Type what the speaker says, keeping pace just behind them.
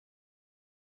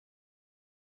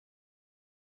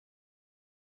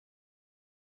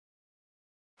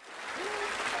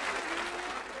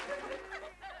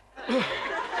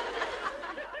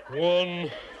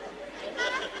1.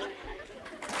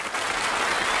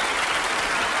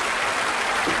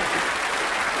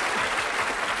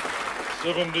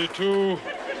 72.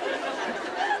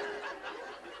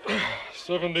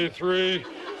 73.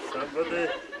 Somebody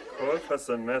call for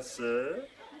some massage?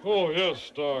 Oh,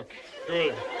 yes, Doc.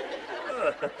 Good.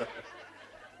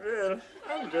 Well,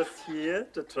 I'm just here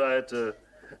to try to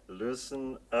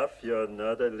loosen up your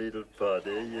another little body,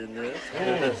 you know.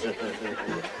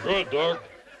 Good, Doc.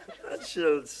 I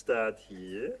shall start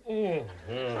here. Oh,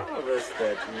 yeah. How was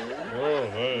that, you? Oh,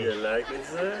 nice. You like it,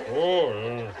 sir? Oh,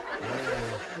 yeah.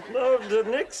 Now, the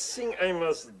next thing I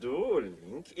must do,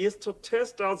 Link, is to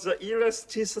test out the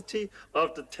elasticity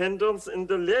of the tendons in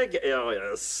the leg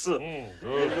areas. Good. You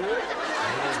know?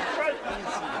 It's quite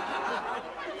easy.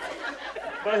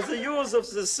 By the use of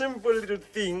the simple little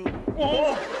thing.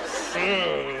 Oh,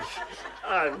 Yes.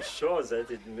 I'm sure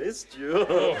that it missed you.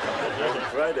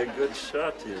 Quite a good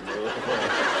shot, you know.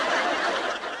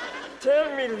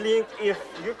 Tell me, Link, if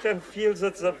you can feel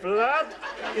that the blood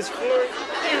is flowing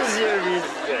easier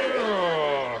with there.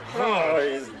 Oh,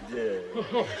 is there?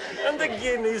 And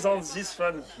again is on this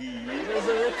one here. And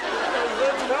then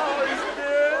now is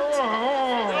there.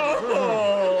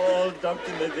 Oh,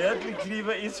 Dr. Nevertly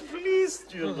Cleaver is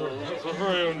pleased, you know. It's a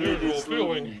very unusual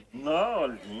feeling. Now,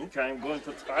 Link, I'm going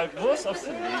to try both of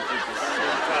the legs at the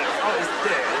same time. Oh, it's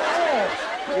there.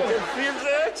 You can feel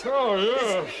that? Oh,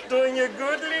 yes. It's doing you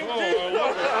good, Link? Oh, I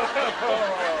love it.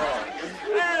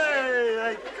 Hey, I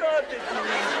got it,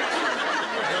 Link.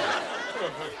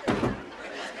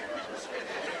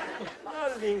 Now,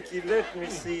 Linky, let me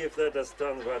see if that has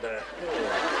done what I thought.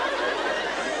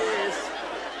 Yes.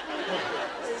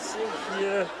 I think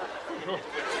here.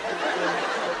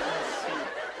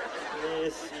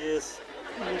 Yes, yes.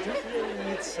 Here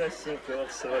needs, I think,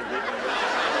 also a little.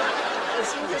 I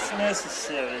think it's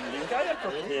necessary, Link. I am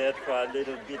prepared for a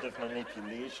little bit of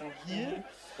manipulation here.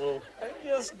 I'm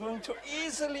just going to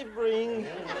easily bring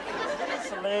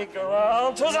this leg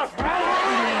around to the front.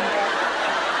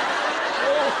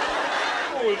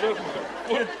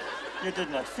 You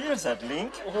did not feel that,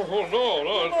 Link? Oh,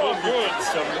 no, it felt good.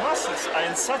 The muscles are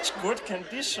in such good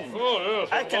condition. Oh, yes.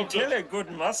 I can tell a good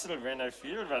muscle when I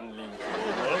feel one, Link.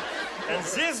 And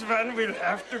this one will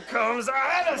have to come the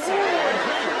other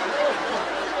side.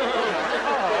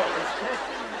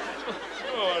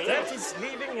 That is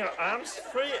leaving your arms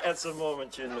free at the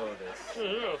moment, you know this.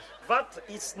 Yes. But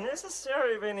it's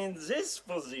necessary when in this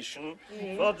position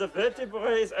for the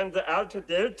vertebrae and the alto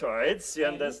deltoids, you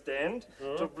understand,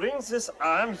 to bring this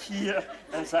arm here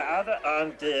and the other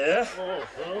arm there.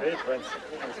 Wait one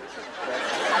second.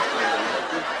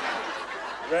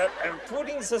 Well, I'm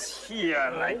putting this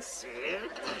here like so.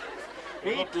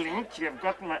 Wait, Link, you've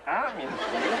got my arm in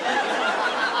here.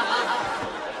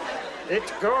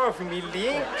 Let go of me,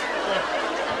 Link.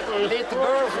 Let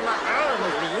go of my arm,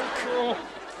 Link.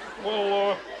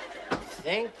 Well,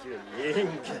 Thank you,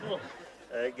 Link.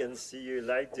 I can see you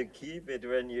like to keep it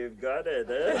when you've got it,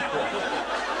 eh?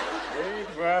 Wait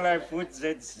while I put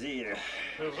that there.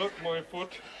 is that my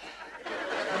foot?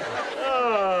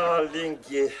 Oh,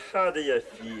 Linky, how do you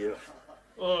feel?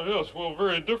 Oh, yes, well,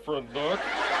 very different, Doc.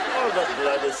 Oh, the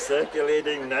blood is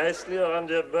circulating nicely around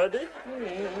your body?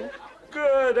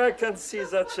 Good, I can see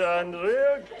that you're in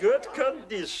real good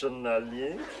condition now,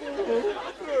 Link.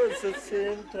 Good, at the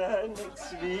same time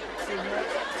next week.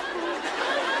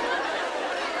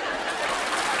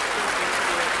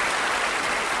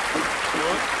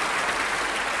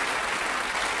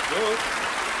 Doc?